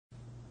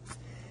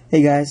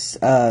Hey guys,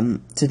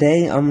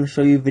 today I'm going to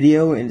show you a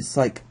video, and it's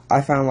like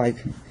I found like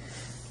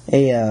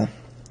a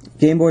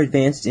GameBoy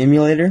Advance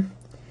emulator,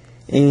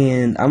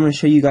 and I'm going to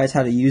show you guys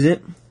how to use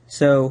it.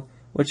 So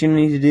what you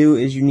need to do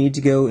is you need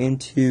to go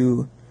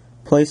into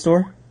Play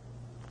Store,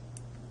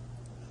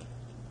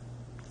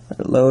 let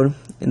it load,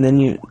 and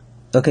then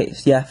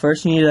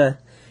first you need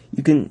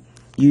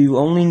you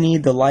only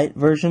need the light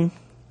version.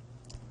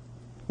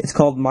 It's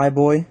called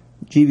Boy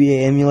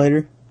GBA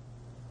Emulator,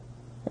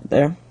 right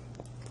there.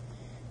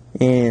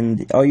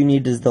 And all you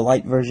need is the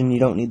light version, you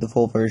don't need the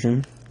full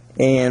version.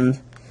 And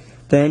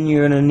then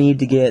you're going to need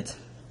to get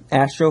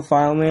Astro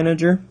File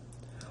Manager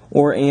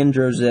or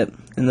AndroZip,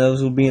 and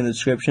those will be in the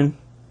description.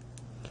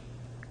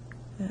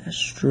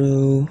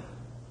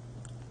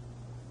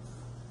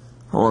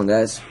 Hold on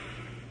guys.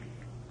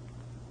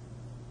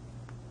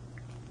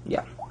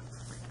 Yeah.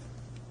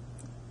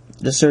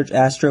 Just search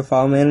Astro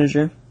File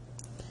Manager.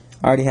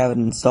 I already have it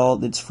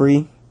installed, it's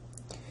free.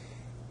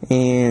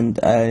 And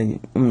I'm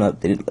gonna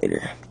update it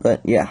later,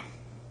 but yeah.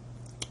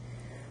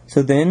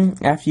 So then,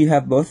 after you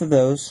have both of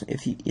those,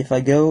 if I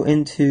go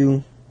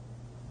into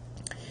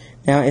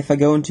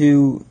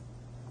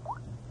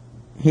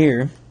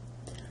here,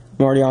 I'm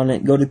already on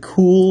it. Go to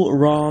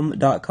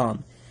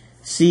coolrom.com,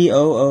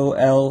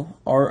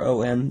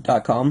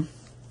 COOLROM.com,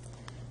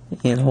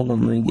 and hold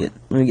on, let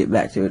me get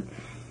back to it.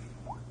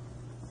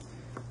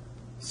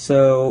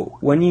 So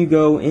when you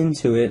go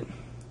into it,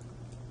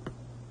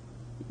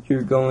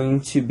 you're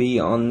going to be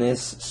on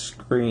this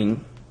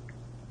screen.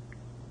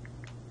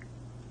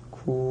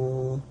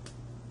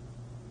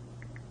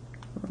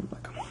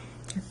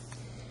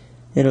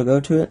 It'll go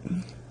to it.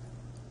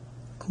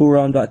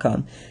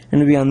 Coolrom.com. You're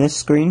going to be on this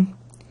screen,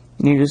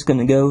 and you're just going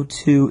to go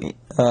to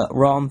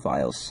ROM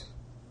files.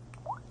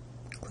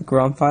 Click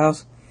ROM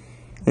files,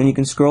 and you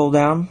can scroll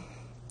down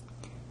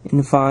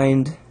and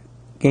find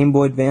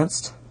GameBoy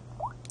Advanced.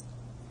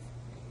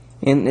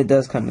 And it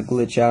does kind of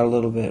glitch out a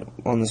little bit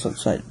on this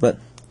website, but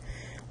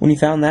when you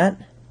found that,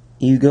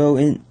 you go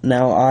in.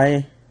 Now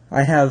I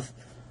have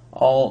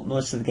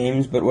most of the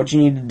games, but what you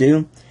need to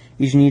do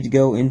is you need to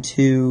go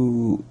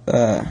into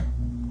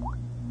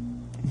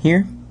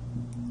here,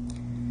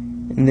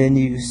 and then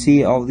you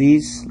see all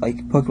these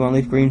like Pokemon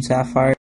Leaf Green, Sapphire.